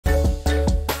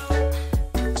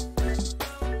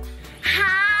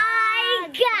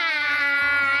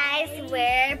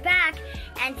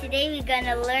today we're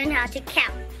gonna learn how to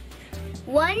count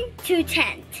 1 to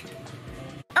 10.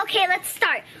 Okay, let's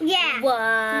start. Yeah.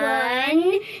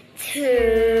 1,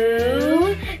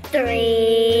 2,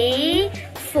 3,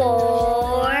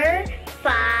 4,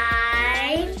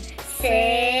 5,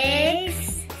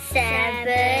 6,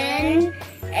 7,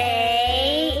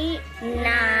 8,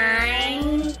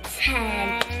 9,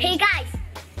 10. Hey guys,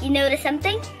 you notice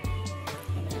something?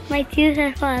 My teeth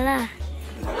are falling.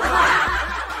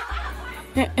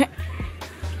 Now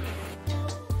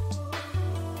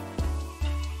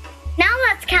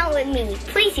let's count with me,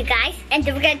 please, you guys. And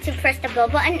don't forget to press the bell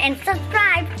button and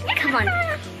subscribe. Come on.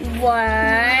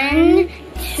 1,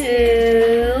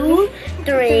 2,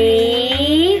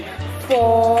 3,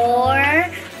 4,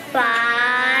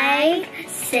 5,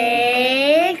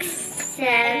 6,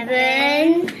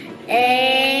 7,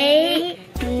 8,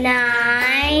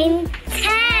 9,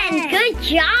 10. Good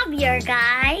job, you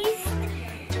guys.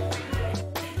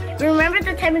 Remember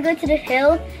the time we go to the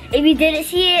hill? If you didn't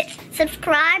see it,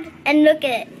 subscribe and look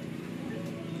at it.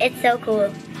 It's so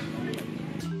cool.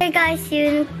 Okay guys, see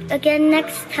you again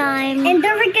next time. And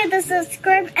don't forget to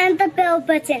subscribe and the bell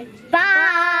button.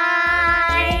 Bye!